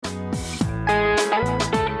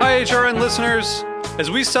HRN listeners.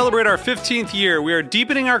 As we celebrate our 15th year, we are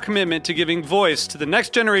deepening our commitment to giving voice to the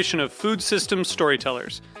next generation of food systems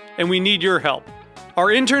storytellers, and we need your help. Our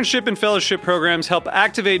internship and fellowship programs help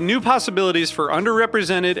activate new possibilities for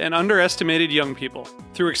underrepresented and underestimated young people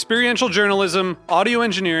through experiential journalism, audio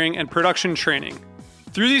engineering, and production training.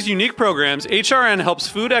 Through these unique programs, HRN helps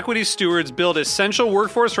food equity stewards build essential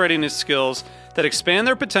workforce readiness skills that expand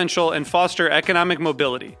their potential and foster economic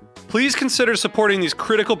mobility. Please consider supporting these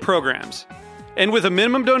critical programs. And with a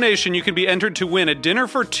minimum donation, you can be entered to win a dinner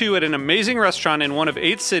for two at an amazing restaurant in one of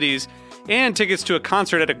 8 cities and tickets to a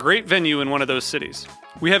concert at a great venue in one of those cities.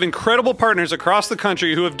 We have incredible partners across the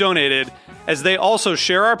country who have donated, as they also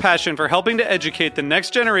share our passion for helping to educate the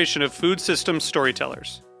next generation of food systems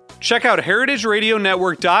storytellers. Check out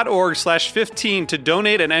heritageradionetwork.org/15 to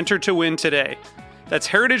donate and enter to win today. That's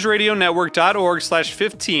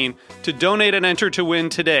heritageradionetwork.org/15 to donate and enter to win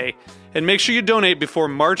today. And make sure you donate before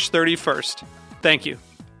March 31st. Thank you.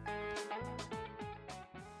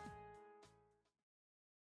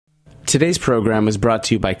 Today's program was brought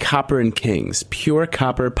to you by Copper & Kings, pure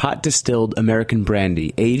copper pot-distilled American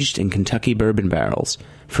brandy aged in Kentucky bourbon barrels.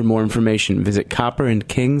 For more information, visit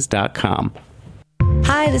copperandkings.com.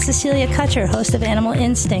 Hi, this is Celia Kutcher, host of Animal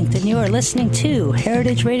Instinct, and you are listening to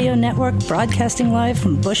Heritage Radio Network, broadcasting live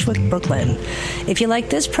from Bushwick, Brooklyn. If you like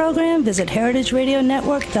this program, visit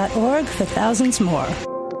heritageradionetwork.org for thousands more.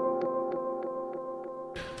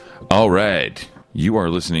 All right. You are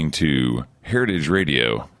listening to Heritage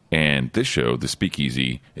Radio, and this show, The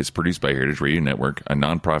Speakeasy, is produced by Heritage Radio Network, a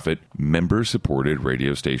nonprofit, member-supported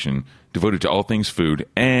radio station devoted to all things food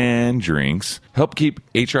and drinks. Help keep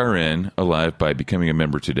HRN alive by becoming a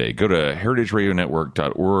member today. Go to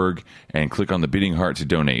heritageradionetwork.org and click on the beating heart to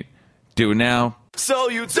donate. Do it now. So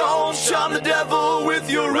you don't shun the devil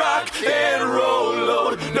with your rock and roll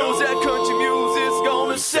load. Knows that country music's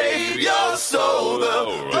gonna save your soul. The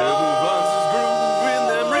devil runs his groove in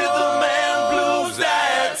them rhythm and blues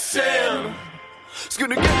that sin. It's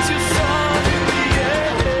gonna get you some in the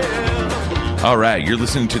end. All right, you're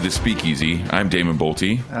listening to The Speakeasy. I'm Damon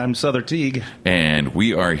Bolte. I'm Souther Teague. And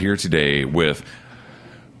we are here today with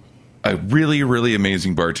a really, really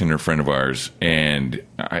amazing bartender friend of ours. And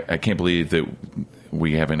I can't believe that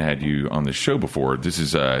we haven't had you on the show before. This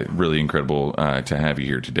is really incredible to have you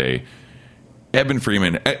here today. Eben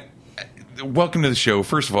Freeman, welcome to the show.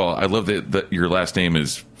 First of all, I love that your last name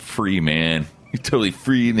is Freeman. You're totally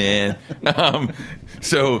free, man.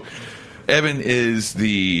 So Eben is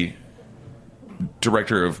the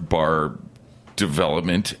director of bar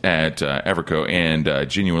development at Everco and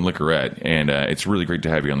Genuine Liquorette, and it's really great to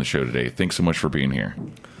have you on the show today. Thanks so much for being here.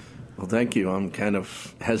 Well, thank you. I'm kind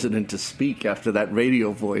of hesitant to speak after that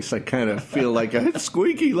radio voice. I kind of feel like I'm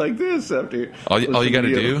squeaky like this after. All you got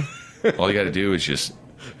to do is just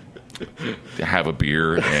have a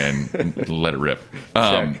beer and let it rip.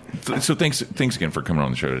 So thanks again for coming on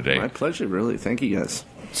the show today. My pleasure, really. Thank you, guys.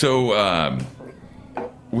 So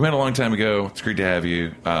we met a long time ago. It's great to have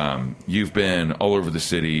you. You've been all over the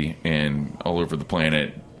city and all over the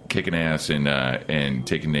planet, kicking ass and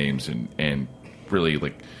taking names and really,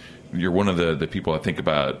 like, you're one of the people I think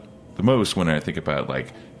about the most when I think about,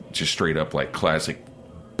 like, just straight up, like, classic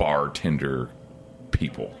bartender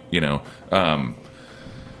people. You know,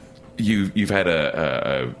 you've had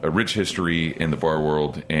a rich history in the bar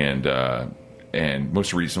world, and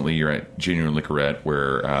most recently you're at Genuine Liquorette,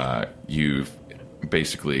 where you've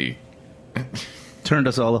basically turned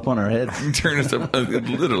us all up on our heads. Turned us up,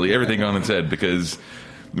 literally everything on its head, because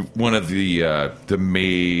one of the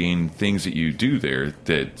main things that you do there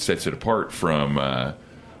that sets it apart from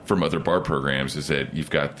other bar programs is that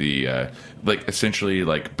you've got the like essentially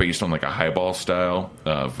like based on like a highball style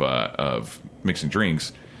of mixing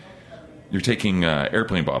drinks. You're taking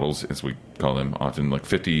airplane bottles, as we call them, often like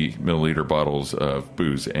 50 milliliter bottles of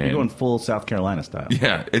booze, and you're going full South Carolina style.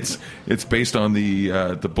 Yeah, it's based on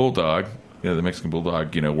the bulldog, the Mexican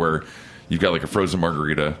bulldog, where you've got like a frozen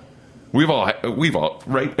margarita. We've all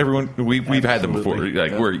right, everyone. We've had them before,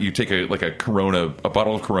 like where you take a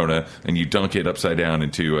bottle of Corona, and you dunk it upside down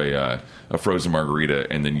into a frozen margarita,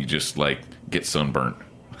 and then you just like get sunburnt.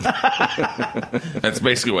 That's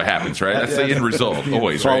basically what happens, right? That's the end result,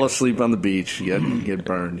 always. Fall asleep on the beach, get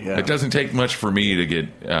burned. Yeah. It doesn't take much for me to get,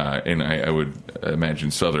 and I would imagine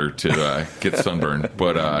Souther to get sunburned.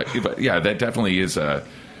 But yeah, that definitely is an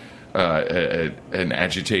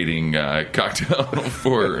agitating cocktail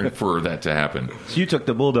for that to happen. So you took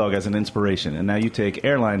the Bulldog as an inspiration, and now you take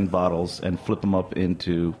airline bottles and flip them up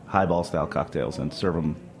into highball style cocktails and serve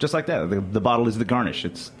them just like that. The bottle is the garnish.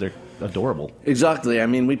 They're adorable. Exactly. I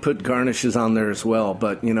mean, we put garnishes on there as well,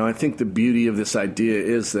 but, I think the beauty of this idea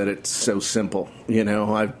is that it's so simple.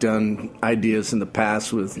 I've done ideas in the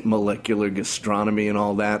past with molecular gastronomy and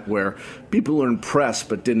all that where people are impressed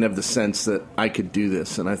but didn't have the sense that I could do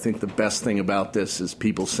this. And I think the best thing about this is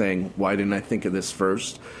people saying, why didn't I think of this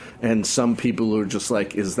first? And some people are just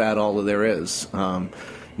like, is that all there is?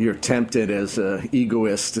 You're tempted as an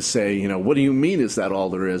egoist to say, what do you mean is that all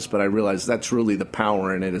there is? But I realize that's really the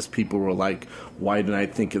power in it, is people were like, why didn't I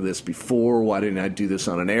think of this before? Why didn't I do this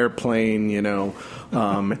on an airplane? And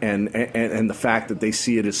the fact that they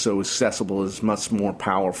see it as so accessible is much more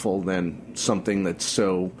powerful than something that's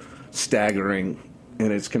so staggering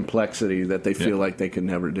in its complexity that they feel like they could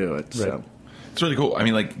never do it. Right. So it's really cool. I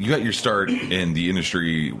mean, like, you got your start in the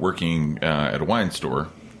industry working at a wine store.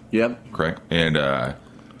 Yep. Correct.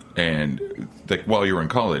 And like while you were in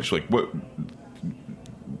college, like what,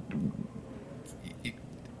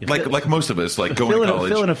 like most of us, like going to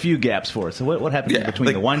college, fill in a few gaps for us. So what happened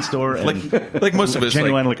between the wine store and like most of us,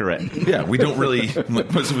 Genuine Liquorette? Yeah, we don't really.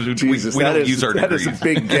 Most of us, Jesus, we don't use our degrees. That is a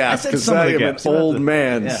big gap because I am an old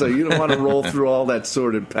man, so you don't want to roll through all that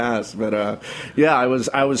sordid past. But I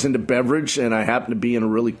was into beverage, and I happened to be in a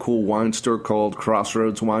really cool wine store called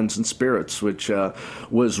Crossroads Wine Spirits, which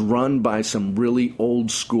was run by some really old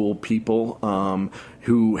school people.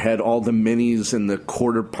 Who had all the minis and the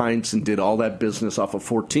quarter pints and did all that business off of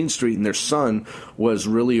 14th Street. And their son was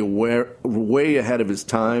really way ahead of his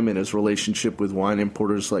time in his relationship with wine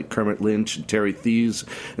importers like Kermit Lynch and Terry Thies.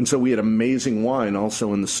 And so we had amazing wine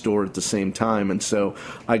also in the store at the same time. And so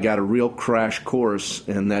I got a real crash course,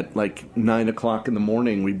 and that like 9 o'clock in the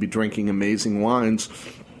morning we'd be drinking amazing wines.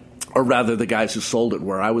 Or rather, the guys who sold it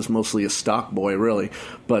were. I was mostly a stock boy, really,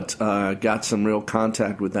 but got some real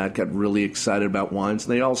contact with that, got really excited about wines.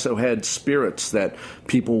 And they also had spirits that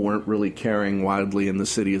people weren't really carrying widely in the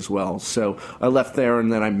city as well. So I left there,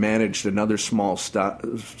 and then I managed another small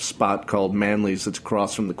spot called Manly's that's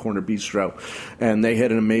across from the Corner Bistro. And they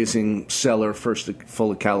had an amazing cellar, first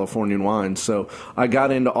full of Californian wines. So I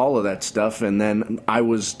got into all of that stuff, and then I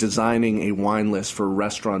was designing a wine list for a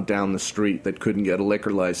restaurant down the street that couldn't get a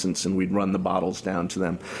liquor license, and we'd run the bottles down to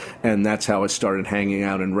them. And that's how I started hanging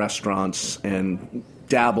out in restaurants and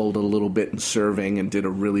dabbled a little bit in serving and did a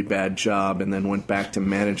really bad job, and then went back to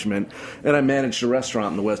management. And I managed a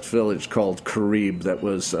restaurant in the West Village called Carib that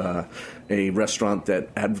was a restaurant that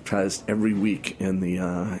advertised every week in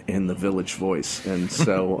the Village Voice. And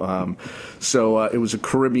so it was a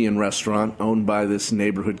Caribbean restaurant owned by this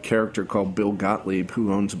neighborhood character called Bill Gottlieb,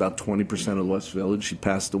 who owns about 20% of the West Village. He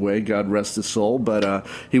passed away, God rest his soul, but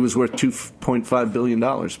he was worth $2.5 billion,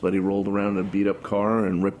 but he rolled around in a beat-up car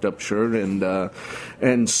and ripped-up shirt,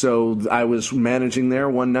 and so I was managing there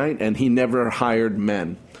one night, and he never hired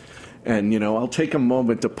men. And, I'll take a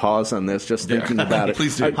moment to pause on this, just thinking about it.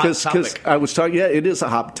 Please do. Because I was talking, it is a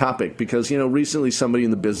hot topic, because, recently somebody in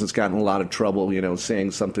the business got in a lot of trouble, saying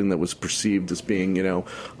something that was perceived as being,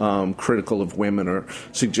 critical of women, or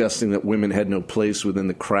suggesting that women had no place within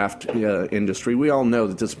the craft industry. We all know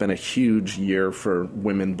that this has been a huge year for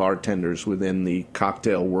women bartenders within the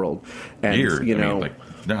cocktail world. And,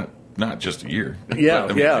 not just a year.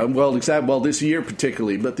 Yeah, well, exactly. Well, this year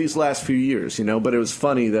particularly, but these last few years, But it was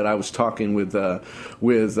funny that I was talking with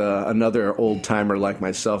another old timer like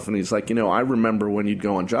myself, and he's like, I remember when you'd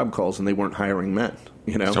go on job calls and they weren't hiring men.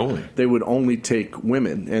 Totally. They would only take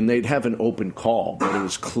women, and they'd have an open call, but it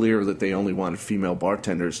was clear that they only wanted female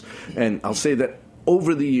bartenders. And I'll say that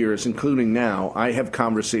over the years, including now, I have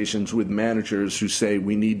conversations with managers who say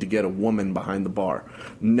we need to get a woman behind the bar.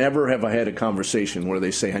 Never have I had a conversation where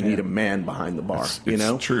they say I need a man behind the bar.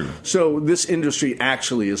 It's true. So this industry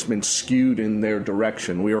actually has been skewed in their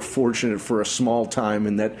direction. We are fortunate for a small time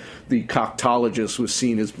in that the coctologist was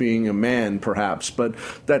seen as being a man, perhaps, but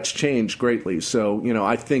that's changed greatly. So,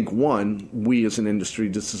 I think, one, we as an industry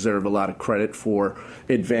deserve a lot of credit for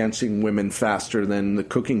advancing women faster than the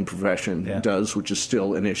cooking profession does, which is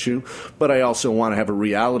still an issue. But I also want to have a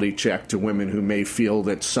reality check to women who may feel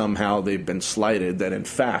that somehow they've been slighted, that in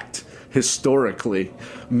fact, historically,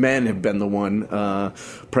 men have been the one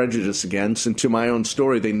prejudiced against. And to my own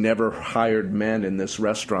story, they never hired men in this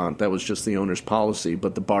restaurant. That was just the owner's policy.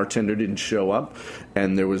 But the bartender didn't show up,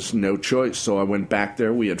 and there was no choice. So I went back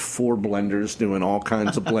there. We had 4 blenders doing all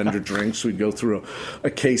kinds of blender drinks. We'd go through a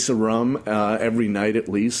case of rum every night at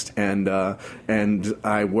least. And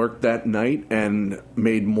I worked that night and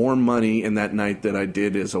made more money in that night than I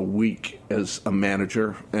did as a week as a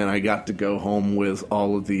manager. And I got to go home with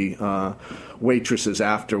all of the waitresses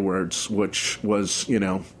afterwards, which was,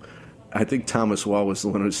 I think Thomas Wall was the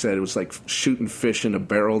one who said it was like shooting fish in a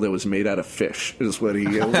barrel that was made out of fish, is what he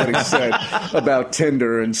said about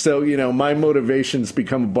Tinder. And so, my motivations to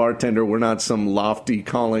become a bartender were not some lofty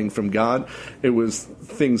calling from God. It was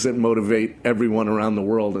things that motivate everyone around the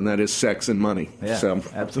world, and that is sex and money. Yeah, so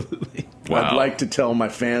absolutely. Wow. I'd like to tell my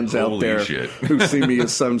fans Holy out there shit. who see me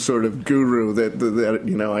as some sort of guru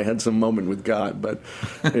that I had some moment with God, but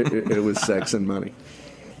it was sex and money.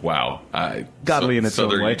 Wow. Godly in its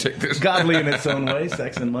own way. Godly in its own way,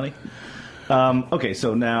 sex and money. Okay,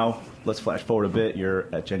 so now let's flash forward a bit. You're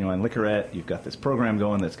at Genuine Liquorette. You've got this program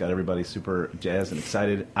going that's got everybody super jazzed and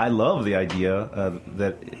excited. I love the idea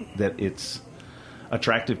that it's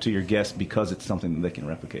attractive to your guests because it's something that they can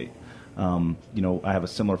replicate. I have a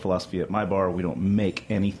similar philosophy at my bar. We don't make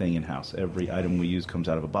anything in-house. Every item we use comes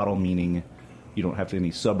out of a bottle, meaning you don't have any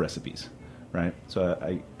sub-recipes, right?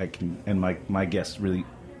 So I can, and my guests really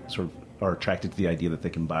sort of are attracted to the idea that they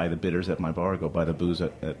can buy the bitters at my bar, go buy the booze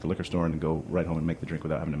at the liquor store, and go right home and make the drink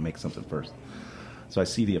without having to make something first. So I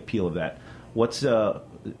see the appeal of that. What's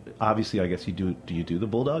obviously, I guess do you do the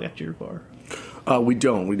Bulldog at your bar? We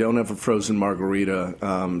don't. We don't have a frozen margarita.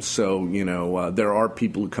 There are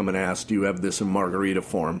people who come and ask, do you have this in margarita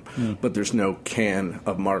form? But there's no can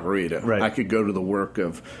of margarita. Right. I could go to the work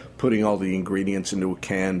of putting all the ingredients into a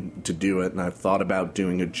can to do it, and I've thought about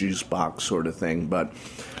doing a juice box sort of thing, but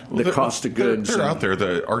the cost of goods... They're out there.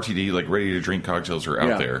 The RTD, like ready-to-drink cocktails are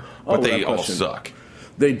out there, but they all suck.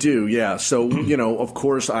 They do, yeah. So, of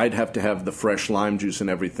course, I'd have to have the fresh lime juice and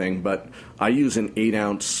everything, but I use an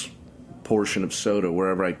 8-ounce portion of soda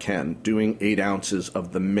wherever I can. Doing 8 ounces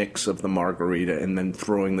of the mix of the margarita and then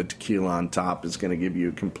throwing the tequila on top is going to give you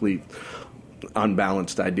a complete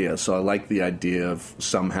unbalanced idea. So I like the idea of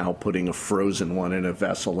somehow putting a frozen one in a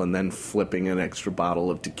vessel and then flipping an extra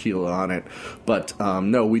bottle of tequila on it. But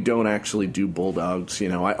no, we don't actually do Bulldogs.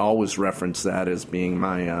 I always reference that as being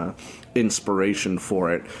my inspiration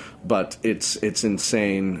for it, but it's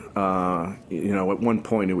insane. At one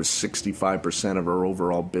point it was 65% of our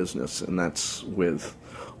overall business, and that's with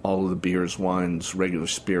all of the beers, wines, regular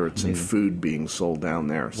spirits, and food being sold down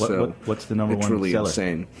there. What's the number one seller? It's really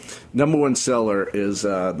insane. Number one seller is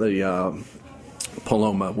the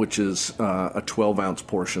Paloma, which is a 12-ounce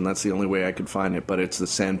portion. That's the only way I could find it, but it's the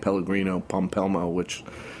San Pellegrino Pompelmo, which,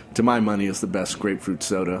 to my money, is the best grapefruit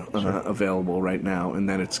soda available right now. And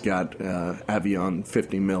then it's got Avion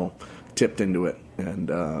 50 ml tipped into it, and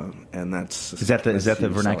that's is that the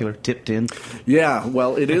vernacular tipped in? Yeah,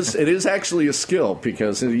 well, it is actually a skill,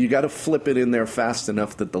 because you got to flip it in there fast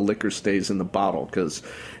enough that the liquor stays in the bottle. Because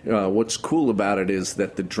what's cool about it is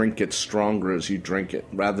that the drink gets stronger as you drink it,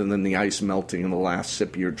 rather than the ice melting and the last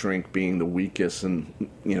sip of your drink being the weakest and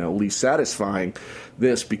least satisfying.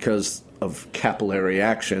 This, because of capillary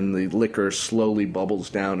action, the liquor slowly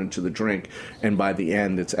bubbles down into the drink, and by the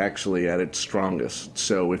end it's actually at its strongest.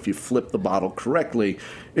 So if you flip the bottle correctly,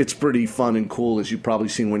 it's pretty fun and cool. As you've probably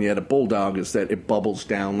seen when you had a Bulldog, is that it bubbles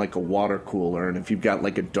down like a water cooler, and if you've got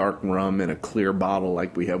like a dark rum in a clear bottle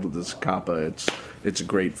like we have with the Zacapa, it's a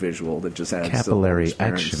great visual that just adds capillary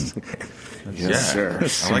action. Yes, sir.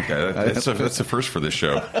 I like that. That's a first for this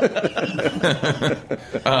show.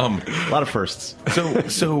 A lot of firsts.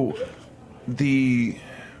 So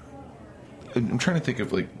I'm trying to think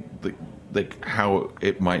of like how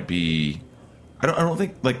it might be. I don't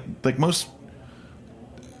think like most.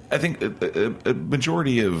 I think a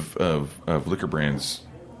majority of liquor brands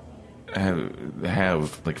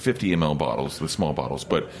have like 50 ml bottles, the small bottles,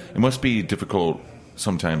 but it must be difficult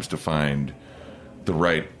sometimes to find the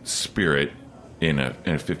right spirit in a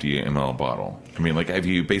 50 ml bottle. I mean, like, have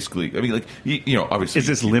you basically? I mean, like, obviously, is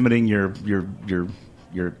this limiting your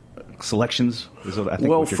selections?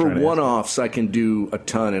 Well, for one-offs, I can do a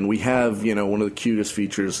ton, and we have, one of the cutest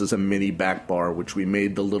features is a mini back bar, which we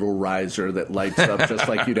made the little riser that lights up just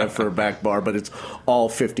like you'd have for a back bar, but it's all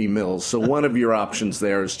 50 mils. So one of your options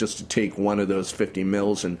there is just to take one of those 50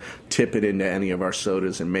 mils and tip it into any of our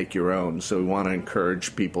sodas and make your own. So we want to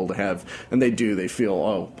encourage people to have, and they do, they feel,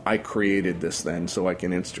 oh, I created this then, so I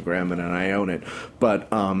can Instagram it and I own it. But,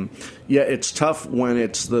 it's tough when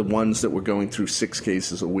it's the ones that we're going through 6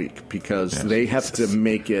 cases a week, because they have to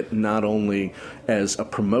make it not only as a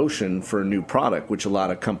promotion for a new product, which a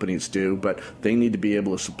lot of companies do, but they need to be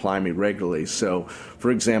able to supply me regularly. So,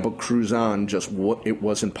 for example, Cruise On, it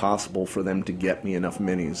wasn't possible for them to get me enough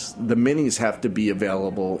minis. The minis have to be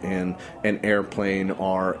available in an airplane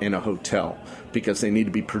or in a hotel, because they need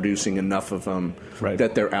to be producing enough of them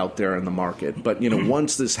that they're out there in the market. But,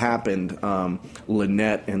 once this happened,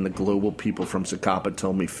 Lynette and the global people from Zacapa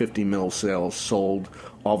told me 50 mil sales sold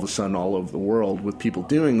all of a sudden all over the world with people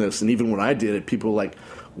doing this. And even when I did it, people were like,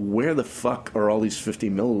 where the fuck are all these 50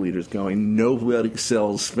 milliliters going? Nobody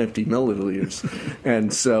sells 50 milliliters.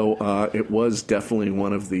 And so it was definitely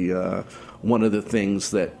one of the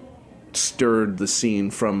things that stirred the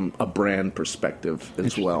scene from a brand perspective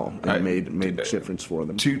as well, and made a difference for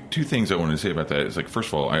them. Two things I wanted to say about that is, like, first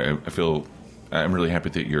of all, I feel I'm really happy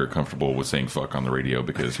that you're comfortable with saying fuck on the radio,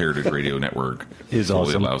 because Heritage Radio Network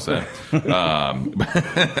totally allows that.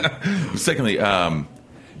 Secondly,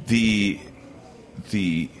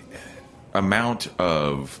 the amount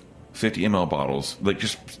of 50 ml bottles, like,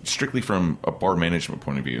 just strictly from a bar management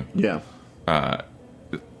point of view. Yeah.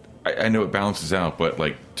 I know it balances out, but,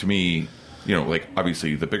 like, to me, you know, like,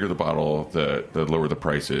 obviously the bigger the bottle, the lower the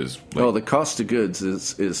price is. Like, the cost of goods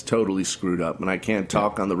is totally screwed up, and I can't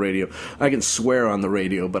talk on the radio. I can swear on the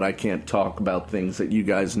radio, but I can't talk about things that you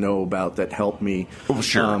guys know about that help me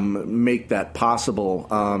make that possible.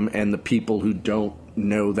 And the people who don't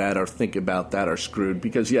know that or think about that are screwed,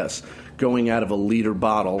 because, yes, going out of a liter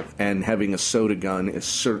bottle and having a soda gun is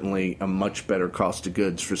certainly a much better cost of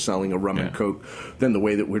goods for selling a rum and Coke than the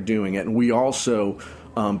way that we're doing it. And we also,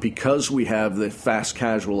 because we have the fast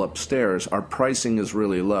casual upstairs, our pricing is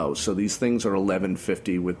really low. So these things are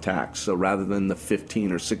 $11.50 with tax. So rather than the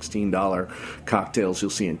 $15 or $16 cocktails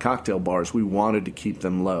you'll see in cocktail bars, we wanted to keep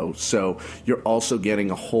them low. So you're also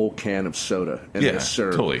getting a whole can of soda in this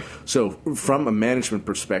serve. Totally. So from a management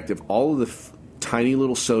perspective, all of the tiny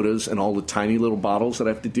little sodas and all the tiny little bottles that I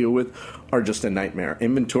have to deal with are just a nightmare.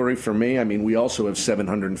 Inventory for me, I mean, we also have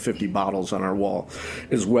 750 bottles on our wall,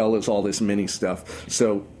 as well as all this mini stuff.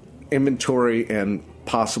 So inventory and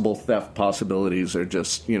possible theft possibilities are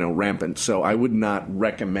just, rampant. So I would not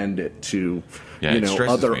recommend it to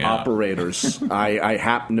other operators. I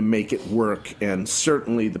happen to make it work, and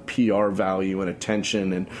certainly the PR value and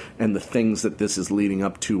attention and the things that this is leading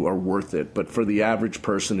up to are worth it. But for the average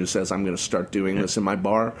person who says, I'm going to start doing this in my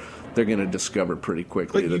bar, they're going to discover pretty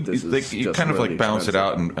quickly that this is you just kind of really like balance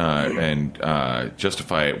expensive. it out and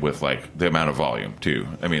justify it with, like, the amount of volume too.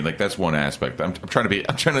 I mean, like, that's one aspect. I'm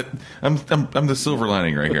the silver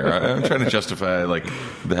lining right here. I'm trying to justify, like,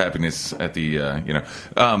 the happiness at the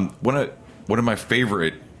one of my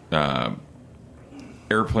favorite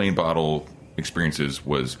airplane bottle experiences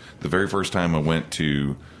was the very first time I went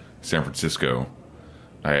to San Francisco.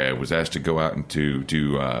 I was asked to go out and to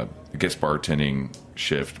do a guest bartending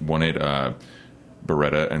shift, one at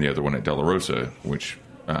Beretta and the other one at De La Rosa, which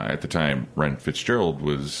at the time Ren Fitzgerald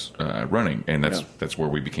was running, and that's where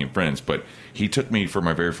we became friends. But he took me for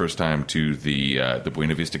my very first time to the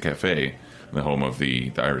Buena Vista Cafe, the home of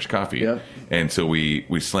the Irish coffee, and so we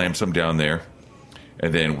slammed some down there,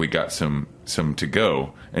 and then we got some to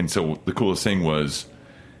go. And so the coolest thing was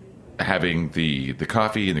having the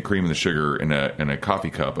coffee and the cream and the sugar in a coffee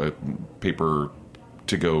cup, a paper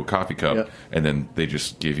to go coffee cup, and then they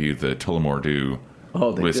just give you the Tullamore Dew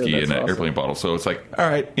whiskey in an airplane bottle. So it's like, all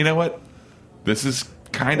right, you know what? This is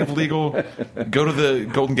kind of legal. Go to the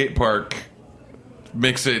Golden Gate Park,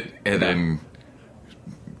 mix it, and then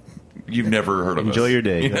you've never heard of Enjoy us. your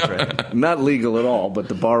day. That's right. Not legal at all, but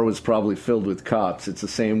the bar was probably filled with cops. It's the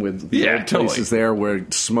same with the old places there where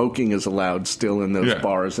smoking is allowed still in those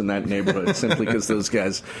bars in that neighborhood, simply because those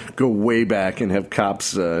guys go way back and have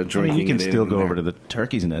cops drinking. I mean, you can still go over to the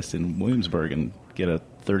Turkey's Nest in Williamsburg and get a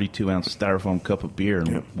 32-ounce styrofoam cup of beer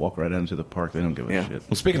and walk right out into the park. They don't give a shit.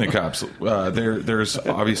 Well, speaking of cops, there's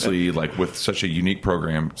obviously, like, with such a unique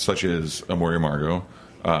program such as Amore Amargo,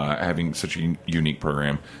 having such a unique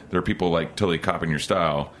program, there are people like totally copying your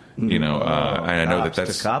style. And I know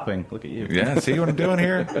that's copping. Look at you. Yeah, see what I'm doing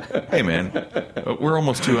here? Hey, man, we're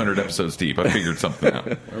almost 200 episodes deep. I figured something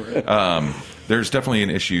out. There's definitely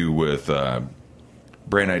an issue with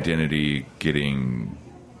brand identity getting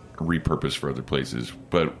repurposed for other places,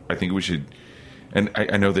 but I think we should. And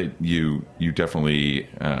I know that you definitely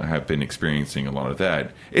have been experiencing a lot of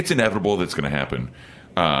that. It's inevitable that's going to happen.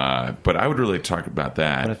 But I would really talk about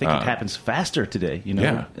that. But I think it happens faster today.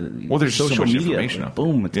 Yeah. Well, there's social so much media. information out there.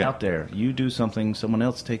 Boom, it's out there. You do something, someone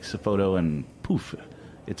else takes a photo, and poof,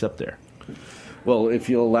 it's up there. Well, if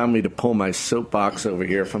you'll allow me to pull my soapbox over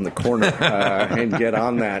here from the corner and get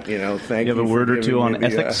on that, thank you. You have a word or two on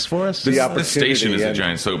ethics for us? This station is a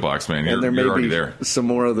giant soapbox, man. You're already there. Some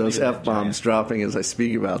more of those F-bombs dropping as I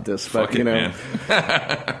speak about this. But, man.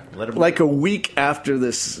 Like a week after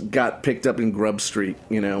this got picked up in Grub Street,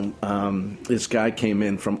 this guy came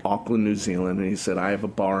in from Auckland, New Zealand, and he said, I have a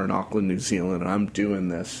bar in Auckland, New Zealand, and I'm doing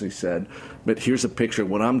this. He said, but here's a picture.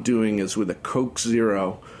 What I'm doing is with a Coke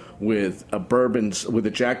Zero, with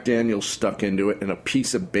a Jack Daniel's stuck into it and a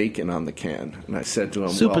piece of bacon on the can. And I said to him,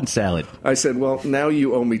 soup and salad. I said, well, now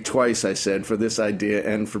you owe me twice, I said, for this idea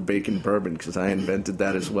and for bacon bourbon, because I invented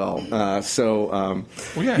that as well.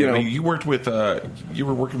 You worked with, you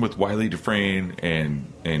were working with Wiley Dufresne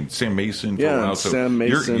and Sam Mason for a while. So Sam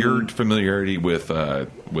Mason. Your familiarity with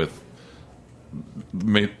let's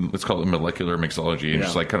call it molecular mixology, and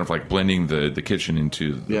just like kind of like blending the kitchen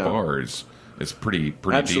into the bars. It's pretty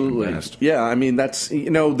Absolutely. deep and vast. Yeah, I mean, that's,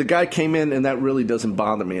 the guy came in, and that really doesn't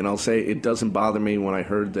bother me. And I'll say it doesn't bother me when I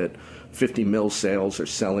heard that 50 mil sales are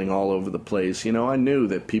selling all over the place. I knew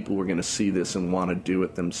that people were going to see this and want to do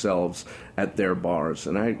it themselves at their bars.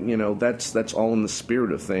 And that's all in the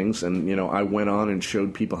spirit of things. And, I went on and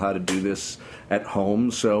showed people how to do this at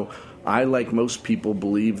home. So I, like most people,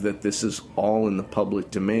 believe that this is all in the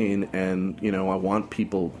public domain. And, I want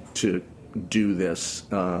people to do this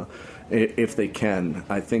if they can.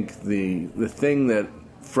 I think the thing that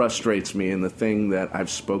frustrates me, and the thing that I've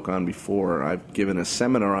spoke on before, I've given a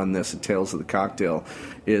seminar on this at Tales of the Cocktail,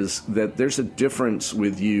 is that there's a difference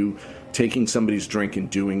with you taking somebody's drink and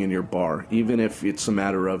doing in your bar, even if it's a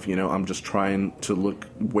matter of, I'm just trying to look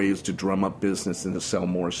ways to drum up business and to sell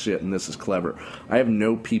more shit, and this is clever. I have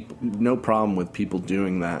no problem with people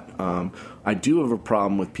doing that. I do have a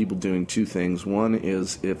problem with people doing two things. One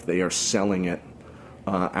is if they are selling it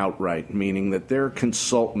outright, meaning that they're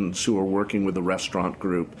consultants who are working with a restaurant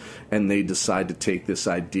group and they decide to take this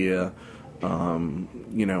idea,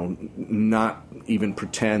 not even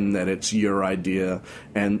pretend that it's your idea,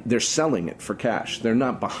 and they're selling it for cash. They're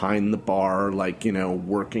not behind the bar,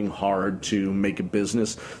 working hard to make a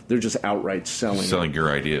business. They're just outright selling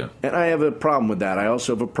your idea. And I have a problem with that. I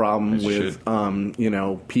also have a problem with,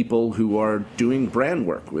 people who are doing brand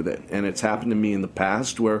work with it. And it's happened to me in the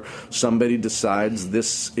past where somebody decides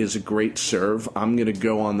this is a great serve. I'm going to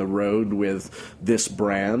go on the road with this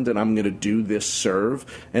brand and I'm going to do this serve.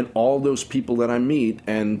 And all those people that I meet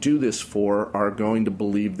and do this for are going to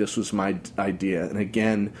believe this was my idea. And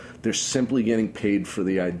again, they're simply getting paid for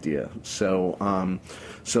the idea. So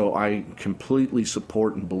I completely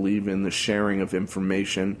support and believe in the sharing of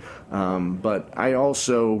information. But I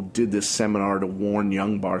also did this seminar to warn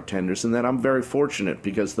young bartenders, and that I'm very fortunate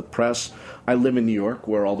because the press, I live in New York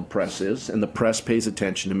where all the press is, and the press pays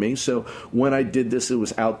attention to me. So when I did this, it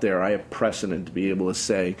was out there. I have precedent to be able to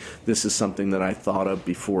say this is something that I thought of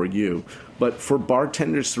before you. But for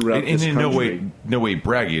bartenders throughout this country, no way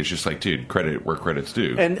braggy. It's just like, dude, credit where credit's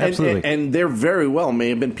due. And there very well may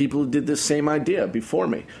have been people who did this same idea before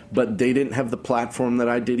me, but they didn't have the platform that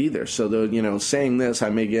I did either. So saying this, I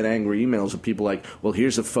may get angry emails of people like, well,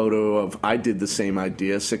 here's a photo of I did the same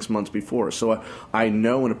idea 6 months before. So I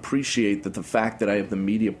know and appreciate that the fact that I have the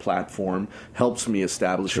media platform helps me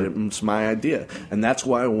establish it. It's my idea. And that's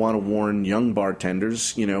why I want to warn young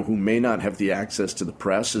bartenders, who may not have the access to the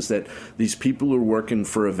press, is that these people who are working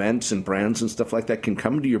for events and brands and stuff like that can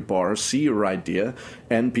come to your bar, see your idea,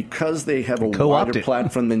 and because they have a wider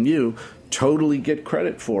platform than you, totally get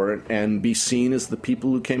credit for it and be seen as the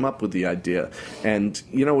people who came up with the idea. And,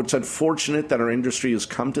 it's unfortunate that our industry has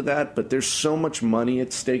come to that, but there's so much money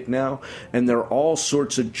at stake now, and there are all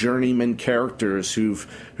sorts of journeyman characters who've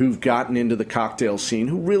gotten into the cocktail scene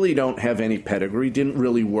who really don't have any pedigree, didn't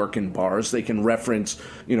really work in bars. They can reference,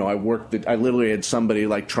 I literally had somebody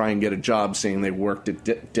try and get a job saying they worked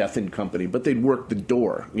at Death and Company, but they'd worked the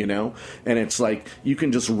door, and it's like you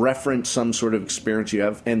can just reference some sort of experience you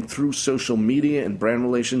have, and through social media and brand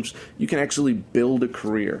relations, you can actually build a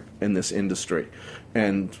career in this industry.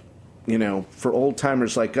 And, for old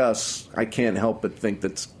timers like us, I can't help but think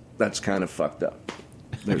that's kind of fucked up.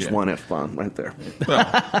 There's one F-bomb right there.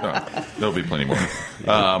 Well, there'll be plenty more.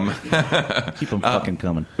 Keep them fucking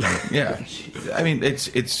coming. Yeah. I mean, it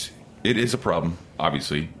is a problem,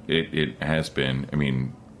 obviously. It has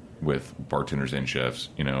been, with bartenders and chefs,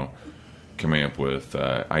 coming up with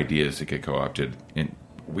ideas that get co-opted. And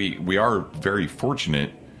we are very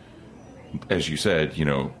fortunate, as you said,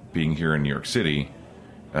 being here in New York City,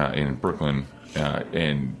 in Brooklyn,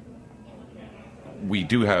 and we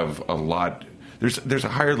do have a lot. There's a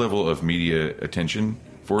higher level of media attention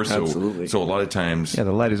for us. Absolutely. So a lot of times, the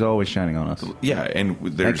light is always shining on us. Yeah, and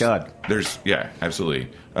thank God. Absolutely.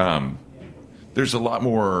 There's a lot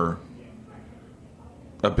more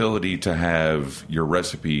ability to have your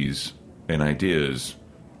recipes and ideas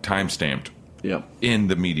time-stamped. Yep. In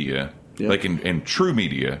the media, like in true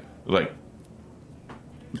media,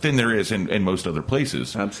 than there is in most other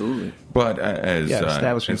places. Absolutely. But as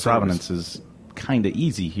establishing provenance is kind of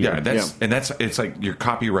easy here. It's like you're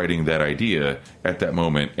copywriting that idea at that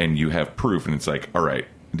moment, and you have proof, and it's like, all right,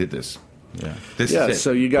 I did this. Yeah. This is it.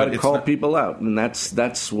 So you got But to it's call not- people out, and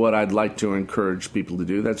that's what I'd like to encourage people to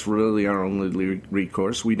do. That's really our only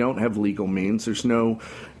recourse. We don't have legal means. There's no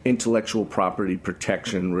intellectual property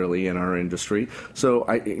protection really in our industry. So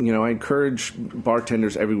I encourage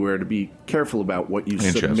bartenders everywhere to be careful about what you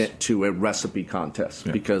And submit chefs. to a recipe contest,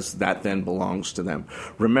 Yeah. because that then belongs to them.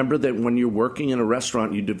 Remember that when you're working in a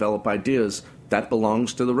restaurant, you develop ideas. That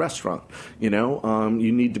belongs to the restaurant. You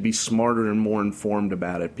need to be smarter and more informed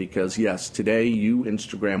about it, because yes, today you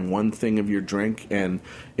Instagram one thing of your drink and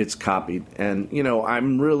it's copied. And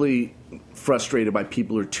I'm really frustrated by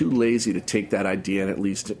people who are too lazy to take that idea and at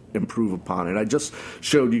least improve upon it. I just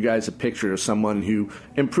showed you guys a picture of someone who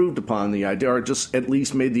improved upon the idea, or just at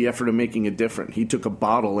least made the effort of making it different. He took a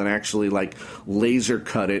bottle and actually laser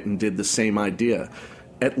cut it and did the same idea.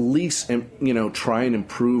 At least, try and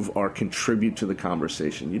improve or contribute to the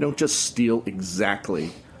conversation. You don't just steal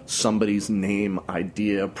exactly somebody's name,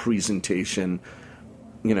 idea, presentation,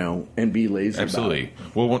 and be lazy Absolutely. about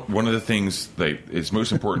it. Well, one of the things that is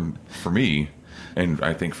most important for me, and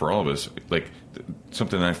I think for all of us,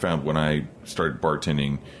 something I found when I started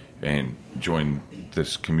bartending and joined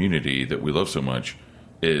this community that we love so much,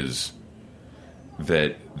 is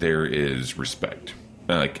that there is respect.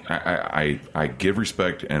 I give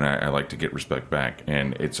respect, and I like to get respect back,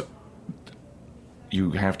 and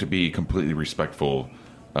you have to be completely respectful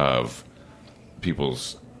of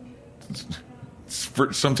people's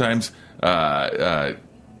sometimes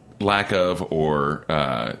lack of or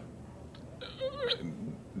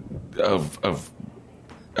of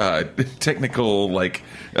technical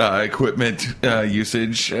equipment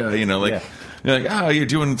usage. You're like, you're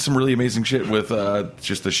doing some really amazing shit with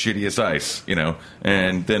just the shittiest ice,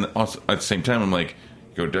 And then also at the same time, I'm like,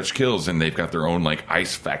 go Dutch Kills, and they've got their own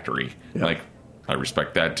ice factory. Yeah. I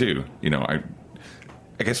respect that too.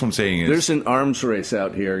 I guess what I'm saying is There's an arms race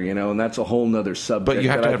out here, and that's a whole nother subject. But you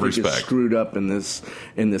have that to have I think respect. Is screwed up in this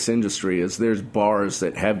industry is there's bars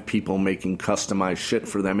that have people making customized shit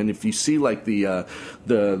for them, and if you see the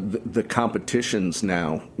competitions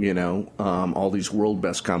now, all these world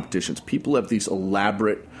best competitions, people have these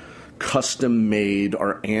elaborate, custom-made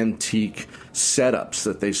or antique setups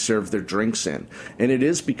that they serve their drinks in. And it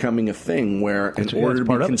is becoming a thing where in order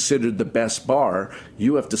to be considered the best bar,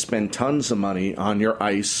 you have to spend tons of money on your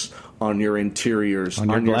ice, on your interiors, on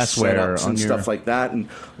your glassware, setups and stuff like that. And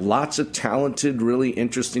lots of talented, really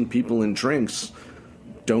interesting people in drinks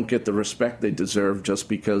don't get the respect they deserve just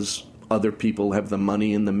because other people have the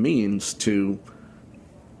money and the means to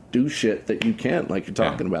do shit that you can't, like you're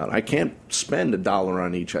talking about. I can't spend $1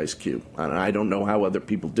 on each ice cube. And I don't know how other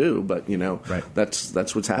people do, but right.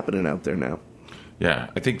 that's what's happening out there now. Yeah,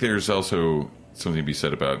 I think there's also something to be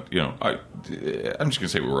said about, I'm just going to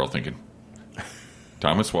say what we're all thinking.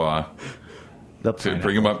 Thomas Waugh, to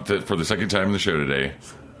bring him up for the second time in the show today.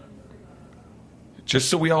 Just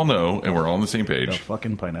so we all know, and we're all on the same page. The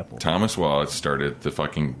fucking pineapple. Thomas Waugh started the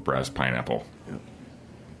fucking Brass Pineapple. Yeah.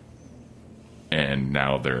 And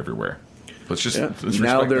now they're everywhere. Let's now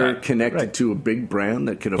respect they're that. connected to a big brand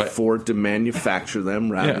that can afford to manufacture them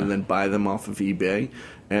rather than buy them off of eBay.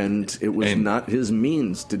 And it was not his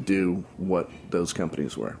means to do what those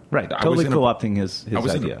companies were. Right. Totally co-opting his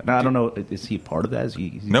idea. Now, I don't know, is he part of that? Is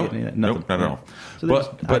he No, getting it? not at all.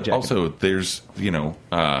 So but also, there's,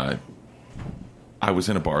 I was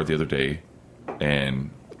in a bar the other day,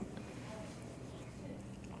 and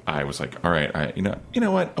I was like, all right, you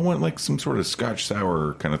know what? I want some sort of Scotch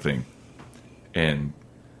sour kind of thing. And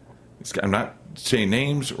I'm not saying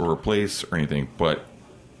names or a place or anything, but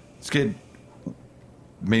this kid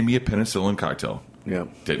made me a penicillin cocktail. Yeah.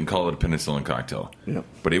 Didn't call it a penicillin cocktail. Yeah.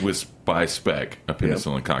 But it was by spec a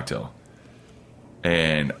penicillin cocktail.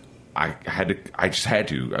 And I just had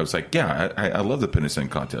to. I was like, yeah, I love the penicillin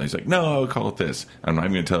cocktail. He's like, no, I'll call it this. I'm not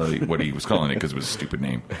even going to tell you what he was calling it because it was a stupid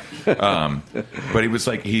name. But he was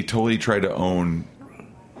like, he totally tried to own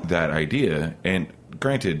that idea. And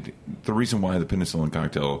granted, the reason why the penicillin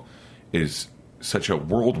cocktail is such a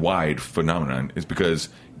worldwide phenomenon is because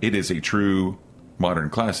it is a true modern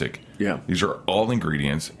classic. Yeah. These are all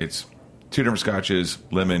ingredients. It's 2 different scotches,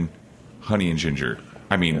 lemon, honey, and ginger.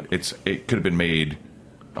 I mean, it could have been made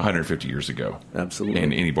 150 years ago. Absolutely.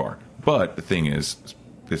 In any bar. But the thing is,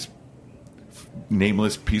 this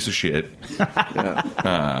nameless piece of shit,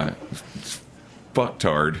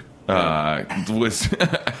 fucktard, was.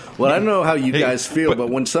 Well, I don't know how you guys feel, but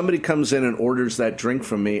when somebody comes in and orders that drink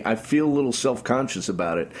from me, I feel a little self-conscious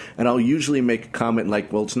about it. And I'll usually make a comment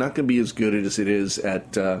like, well, it's not going to be as good as it is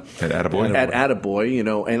at Attaboy. At Attaboy, you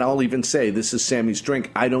know, and I'll even say, this is Sammy's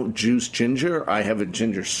drink. I don't juice ginger. I have a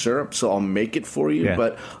ginger syrup, so I'll make it for you. Yeah.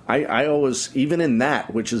 But I always, even in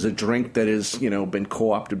that, which is a drink that is, you know, been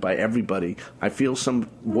co-opted by everybody, I feel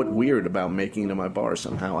somewhat weird about making it in my bar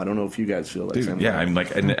somehow. I don't know if you guys feel that. Dude, yeah, I'm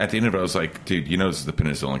like, and at the end of it, I was like, dude, you know this is the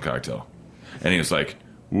penicillin cocktail. And he was like,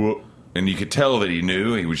 whoa. And you could tell that he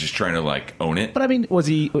knew. He was just trying to, like, own it. But, I mean, is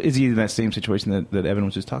he in that same situation that Evan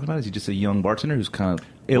was just talking about? Is he just a young bartender who's kind of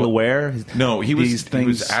ill-aware? No, he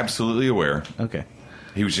was absolutely aware. Okay.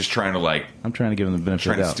 He was just trying to, like... I'm trying to give him the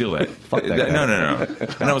benefit of the doubt. Trying to steal that. Fuck that guy. No.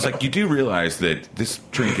 And I was like, you do realize that this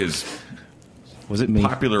drink is... Was it me?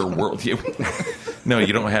 Popular world. No,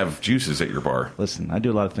 you don't have juices at your bar. Listen, I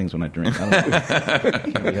do a lot of things when I drink.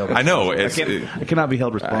 I know. I cannot be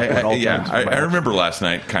held responsible at all times. I remember last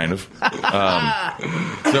night, kind of. And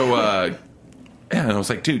I was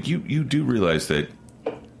like, dude, you do realize that...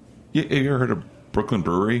 Have you ever heard of Brooklyn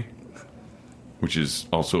Brewery? Which is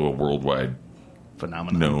also a worldwide...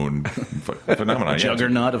 known phenomenon.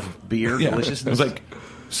 Juggernaut of beer deliciousness. I was like,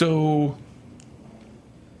 so...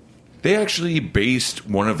 They actually based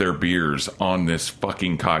one of their beers on this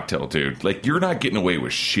fucking cocktail, dude. Like, you're not getting away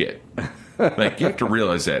with shit. Like, you have to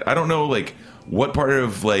realize that. I don't know, like, what part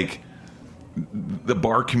of, like, the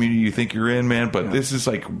bar community you think you're in, man, but this is,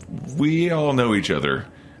 like, we all know each other.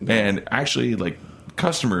 And actually, like,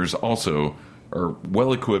 customers also are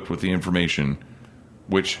well-equipped with the information,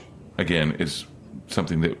 which, again, is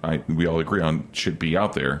something that we all agree on should be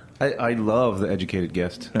out there. I love the educated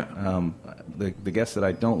guest. Yeah. The guest that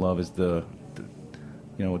I don't love is the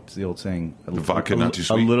you know, what's the old saying? The vodka not too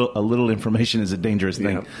sweet. A little information is a dangerous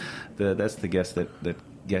thing. Yeah. That's the guest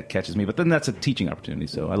that catches me. But then that's a teaching opportunity.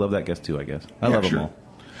 So I love that guest too, I guess. I love them all.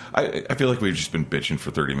 I feel like we've just been bitching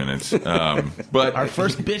for 30 minutes. But our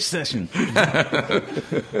first bitch session.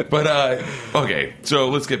 But, okay, so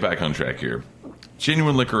let's get back on track here.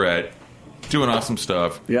 Genuine Liquorette. Doing awesome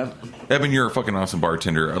stuff. Yeah. Evan, you're a fucking awesome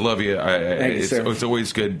bartender. I love you. Thank you, sir. It's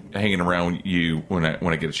always good hanging around you when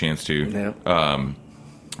I get a chance to.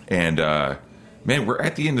 Yeah. Man, we're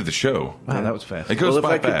at the end of the show. Wow, that was fast. It goes if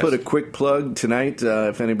by I could fast. put a quick plug tonight,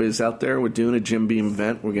 if anybody's out there, we're doing a Jim Beam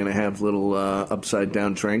event. We're going to have little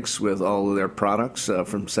upside-down drinks with all of their products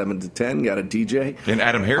from 7 to 10. Got a DJ. And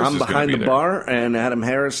Adam Harris I'm is behind be the there. bar, and Adam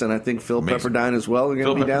Harris and I think Phil Pepperdine as well are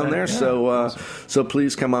going to be down there. Yeah. So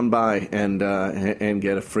please come on by and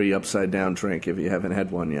get a free upside-down drink if you haven't had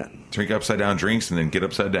one yet. Drink upside-down drinks and then get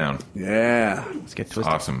upside down. Yeah. Let's get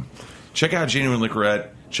twisted. Awesome. Check out Genuine Liquorette.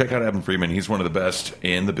 Check out Eben Freeman. He's one of the best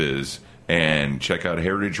in the biz. And check out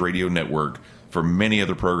Heritage Radio Network for many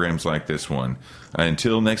other programs like this one.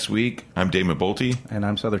 Until next week, I'm Damon Bolte. And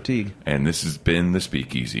I'm Souther Teague. And this has been The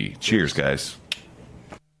Speakeasy. Cheers, guys.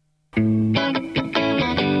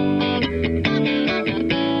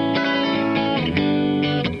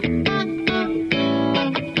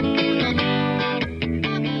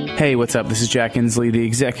 Hey, what's up? This is Jack Inslee, the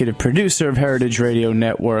executive producer of Heritage Radio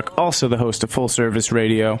Network, also the host of Full Service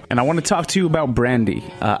Radio, and I want to talk to you about brandy.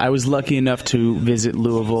 I was lucky enough to visit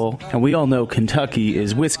Louisville, and we all know Kentucky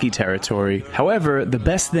is whiskey territory. However, the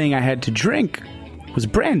best thing I had to drink was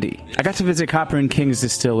brandy. I got to visit Copper and King's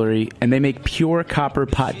distillery, and they make pure copper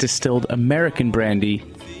pot distilled American brandy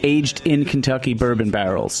aged in Kentucky bourbon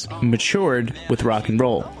barrels, matured with rock and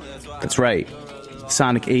roll. That's right.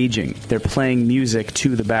 Sonic aging. They're playing music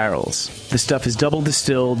to the barrels. The stuff is double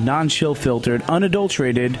distilled, non-chill filtered,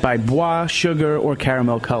 unadulterated by bois, sugar, or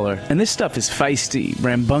caramel color. And this stuff is feisty,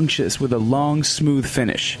 rambunctious, with a long, smooth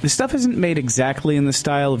finish. The stuff isn't made exactly in the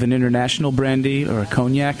style of an international brandy or a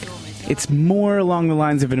cognac. It's more along the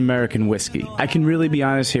lines of an American whiskey. I can really be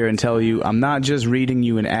honest here and tell you, I'm not just reading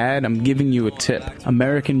you an ad, I'm giving you a tip.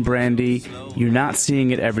 American brandy, you're not seeing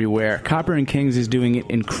it everywhere. Copper and Kings is doing it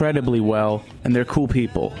incredibly well, and they're cool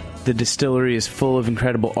people. The distillery is full of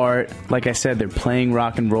incredible art. Like I said, they're playing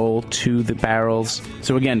rock and roll to the barrels.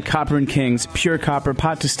 So again, Copper and Kings, pure copper,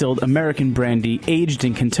 pot distilled American brandy, aged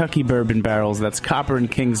in Kentucky bourbon barrels. That's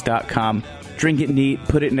copperandkings.com. Drink it neat,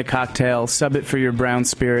 put it in a cocktail, sub it for your brown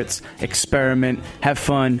spirits, experiment, have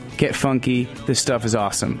fun, get funky. This stuff is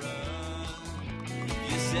awesome.